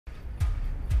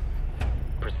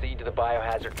Proceed to the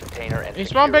biohazard container and He's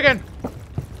spawn picking.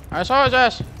 I saw his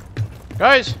ass.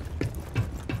 Guys.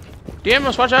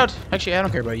 Damos, watch out. Actually, I don't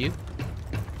care about you.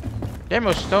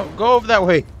 Damos, don't go over that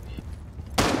way.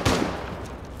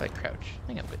 Like crouch. I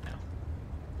think I'm good now.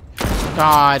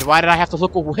 God, why did I have to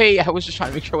look away? I was just trying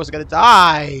to make sure I wasn't gonna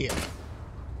die.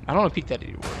 I don't want to peek that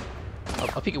anymore.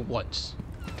 I'll peek it once.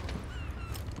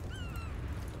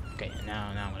 Okay, now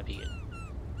I'm gonna peek it.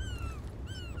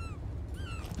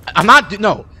 I'm not.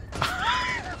 No.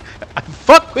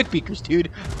 Fuck quick peekers, dude.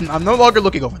 I'm no longer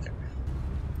looking over there.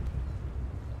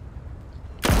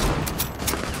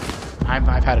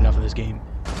 I've had enough of this game.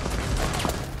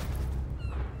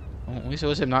 Oh, at least it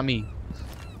was him, not me.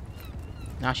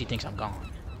 Now she thinks I'm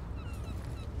gone.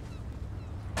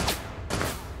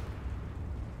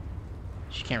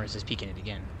 She can't resist peeking it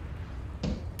again.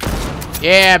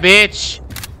 Yeah, bitch!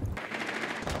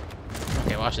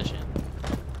 Okay, watch this shit.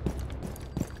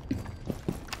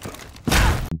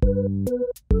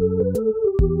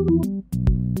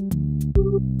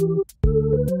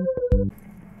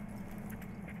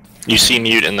 You see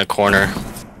mute in the corner.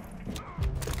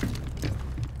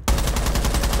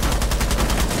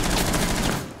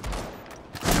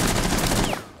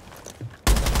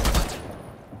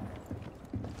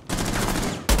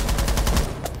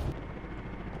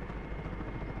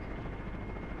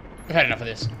 I've had enough of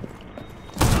this.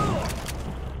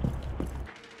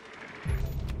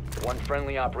 One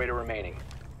friendly operator remaining.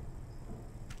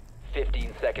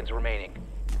 15 seconds remaining.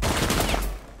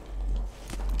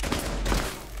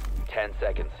 10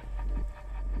 seconds.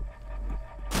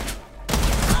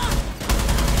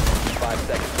 5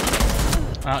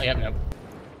 seconds. Oh, yep, nope.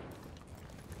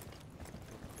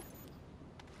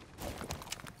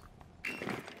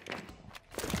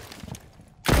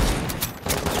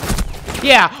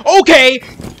 Yeah, okay!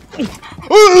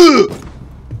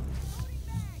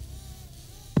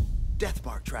 Death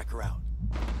mark tracker out.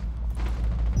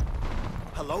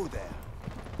 Hello there.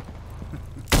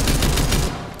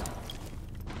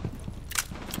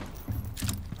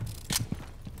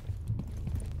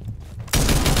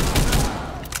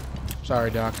 Sorry,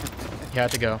 Doc. You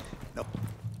had to go. Nope.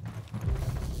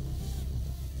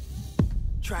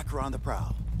 Tracker on the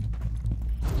prowl.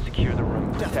 Secure the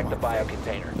room. Protect the bio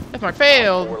container. Death mark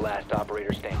failed. 4 last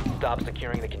operator standing. Stop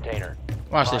securing the container.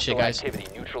 Watch this shit, guys. Activity.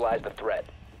 Neutralize the threat.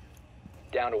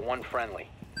 Down to 1 friendly.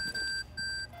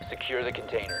 Secure the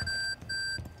container.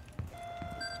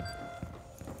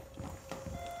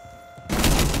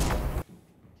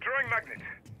 Throwing magnet.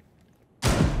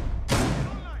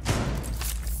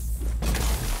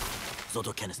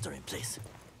 Zoto canister in place.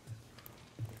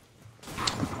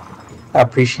 I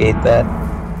appreciate that.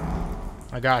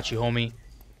 I got you, homie.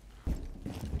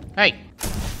 Hey.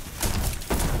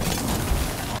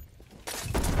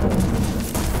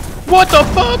 What the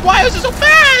fuck? Why is it so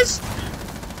fast?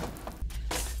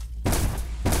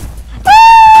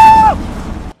 Ah!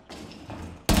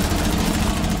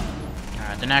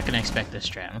 Alright, they're not gonna expect this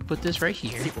strat. I'm gonna put this right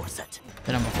here.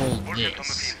 Then I'm gonna hold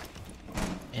this.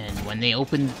 And when they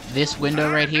open this window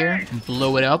right here,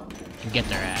 blow it up and get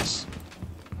their ass.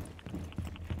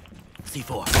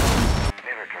 C4.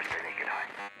 Never trust the naked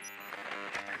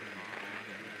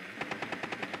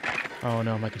eye. Oh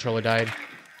no, my controller died.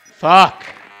 Fuck!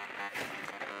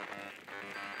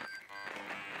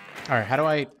 Alright, how do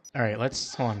I... Alright,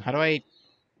 let's... Hold on. How do I...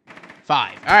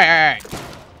 5. Alright.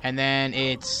 And then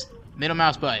it's... Middle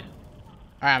mouse button.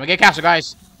 Alright, I'm gonna get castle,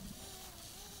 guys.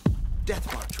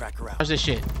 Death mark tracker out. How's this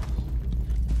shit?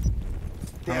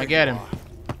 I'm gonna get him.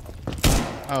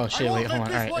 Oh shit, wait, hold on.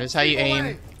 Alright, this is how you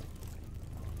aim.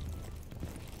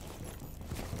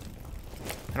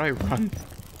 How do I run?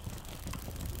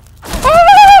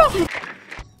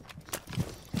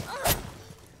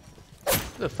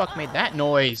 Who the fuck made that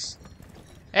noise?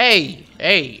 Hey,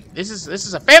 this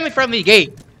is a family-friendly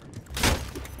game.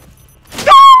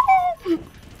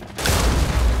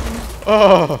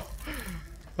 Oh,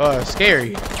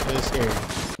 scary. Really scary.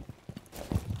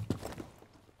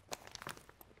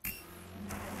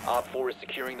 Op 4 is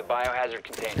securing the biohazard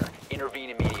container.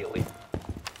 Intervene immediately.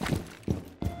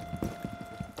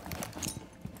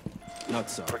 Not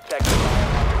so. Protect the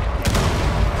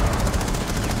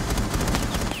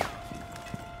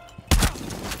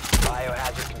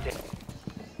biohazard container. Biohazard container.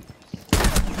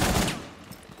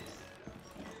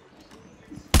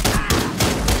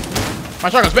 My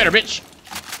shotgun's better, bitch.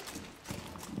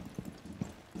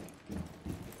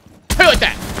 Hey, like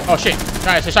that. Oh shit,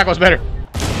 guys, the shotgun's better.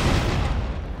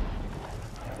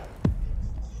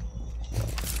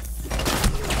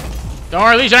 Don't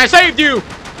worry, Legion, I saved you!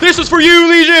 This was for you,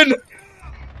 Legion!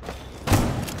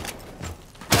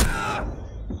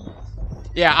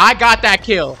 Yeah, I got that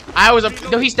kill. I was a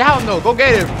no. He's down though. Go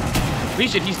get him.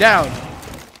 Legion, he's down.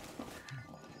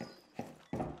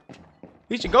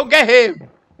 Legion, go get him.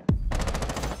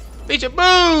 Legion,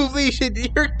 move. Legion,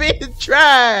 you're being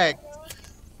tracked.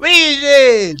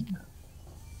 Legion,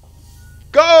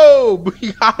 go.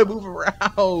 You gotta move around.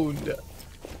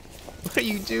 What are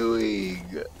you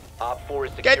doing? Op 4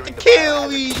 is Get securing the kill,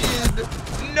 biohazard.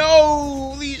 Legion.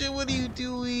 No, Legion, what are you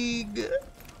doing?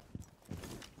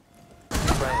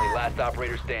 Friendly, last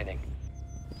operator standing.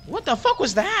 What the fuck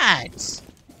was that?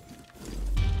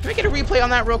 Can we get a replay on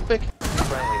that real quick?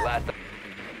 Friendly, last.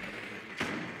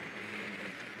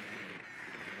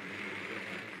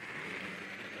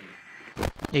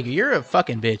 Nigga, you're a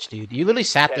fucking bitch, dude. You literally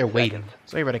sat 10 there waiting. seconds.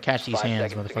 So you're about to catch these 5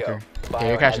 hands, seconds to motherfucker. go. Yeah,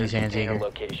 you're catching these Biohazard hands, container Jaeger.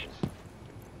 location.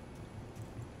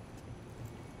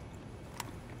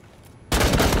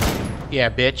 Yeah,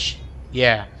 bitch.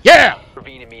 Yeah. Yeah!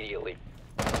 Intervene immediately.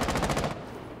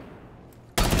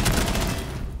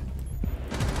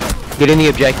 Get in the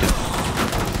objective.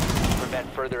 Prevent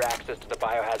further access to the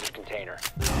biohazard container.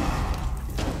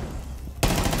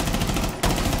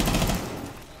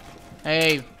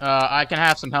 Hey, I can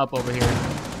have some help over here.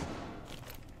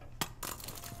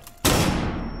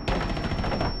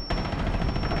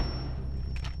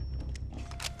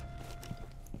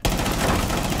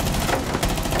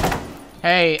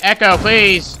 Hey, Echo,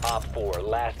 please! Op 4,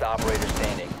 last operator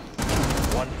standing.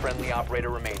 One friendly operator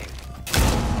remaining.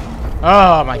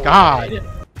 Oh my god!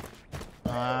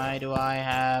 Why do I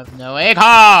have no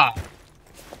ACOG?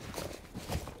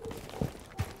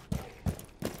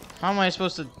 How am I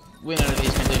supposed to win under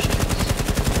these conditions?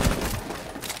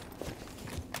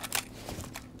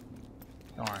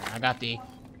 Darn, I got the...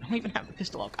 I don't even have the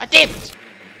pistol out. God damn it!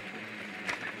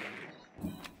 I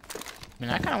mean,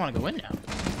 I kinda wanna go in now.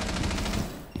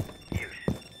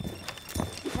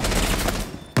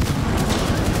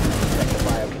 Check the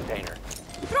bio container.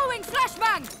 Throwing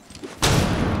flashbang!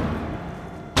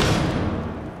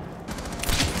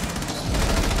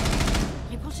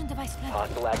 Repulsion device planted.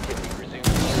 Hostile activity resumed.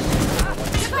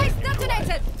 Device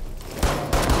detonated!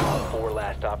 Op 4,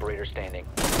 last operator standing.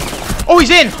 Oh,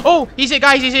 he's in! Oh, he's in,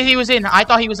 guys, he was in. I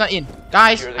thought he was not in.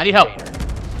 Guys, Secure the I need help.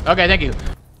 container. Okay, thank you.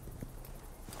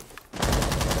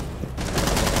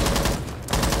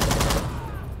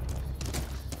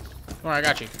 Alright, I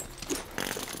got you.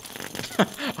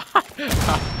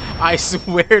 I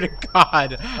swear to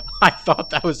God, I thought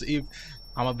that was... I'm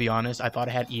gonna be honest, I thought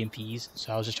I had EMPs,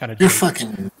 so I was just trying to do You're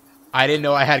fucking... I didn't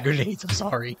know I had grenades, I'm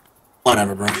sorry.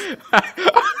 Whatever, bro.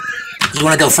 You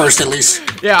wanna go first, at least?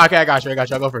 Yeah, okay, I got you,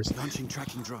 I'll go first. Launching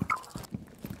tracking drone.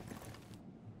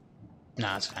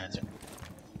 Nah, it's fine, it's fine.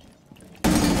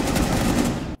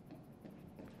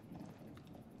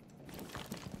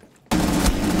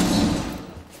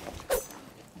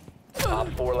 Op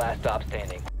 4, last stop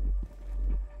standing.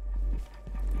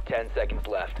 10 seconds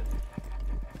left.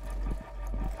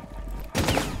 5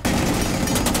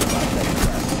 seconds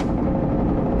left.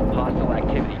 Hostile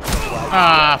activity.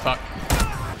 Ah, fuck.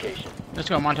 Location. Let's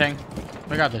go, Montang.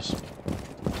 We got this.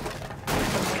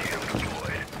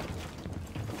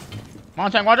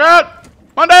 Montang, watch out!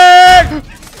 Montang!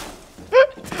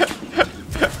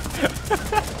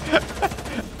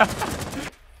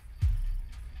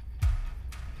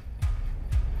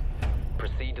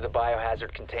 Proceed to the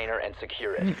biohazard container and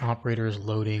secure it. Operator is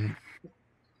loading.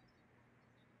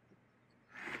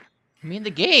 I mean,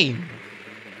 the game.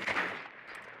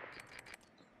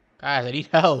 Guys, I need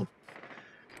help.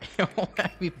 It won't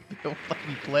let me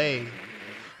play.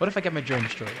 What if I get my drone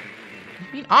destroyed?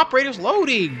 I mean, operator's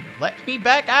loading. Let me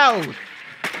back out.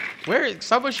 Where?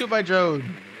 Someone shoot my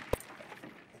drone.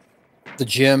 The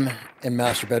gym and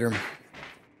master bedroom.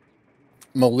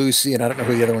 Malusi, and I don't know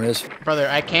who the other one is. Brother,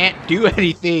 I can't do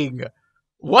anything.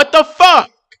 What the fuck?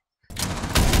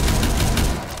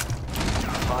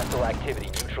 Hostile activity.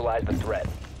 Neutralize the threat.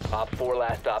 Op 4,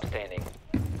 last stop standing.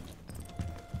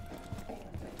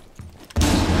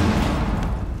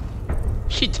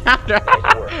 She downed her.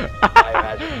 Nice work.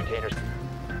 Biohazard containers.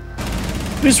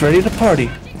 Who's ready to party?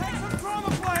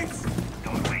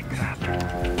 Don't wait faster.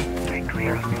 Stay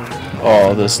clear.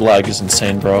 Oh, this lag is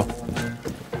insane, bro.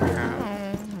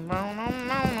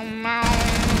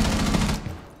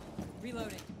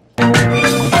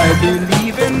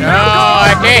 No,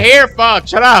 I can't hear. Fuck.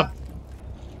 Shut up.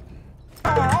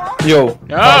 Yo,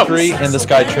 No. Valkyrie and this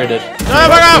guy traded. Shut the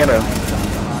fuck up.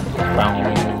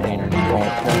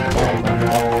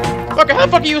 Fuck, how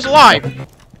the fuck are you alive?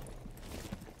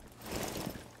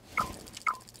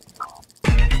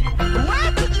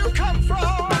 Where did you come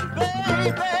from,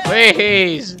 baby?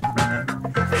 Please.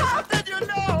 How did you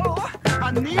know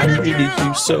I need I needed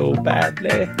you so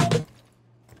badly.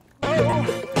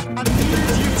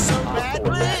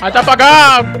 Shut the fuck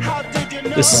up!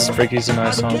 This is Freaky's a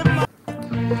nice song.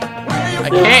 I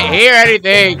can't hear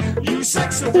anything!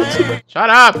 Shut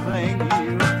up!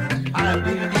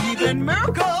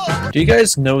 Do you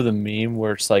guys know the meme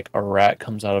where it's like a rat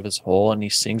comes out of his hole and he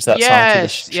sings that song to the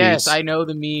Yes, streets? yes, I know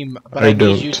the meme, but I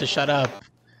need you to shut up.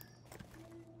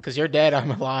 Because you're dead,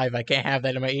 I'm alive. I can't have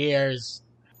that in my ears.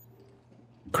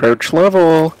 Crouch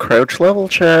level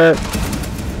chat.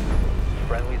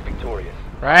 Friendly's victorious.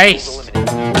 Right.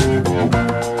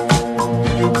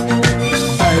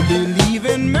 I believe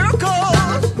in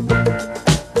miracles.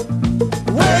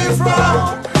 Where you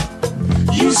from?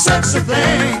 You sexy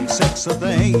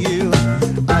thing, you.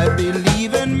 I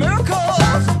believe in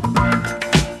miracles.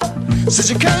 Since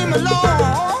you came along.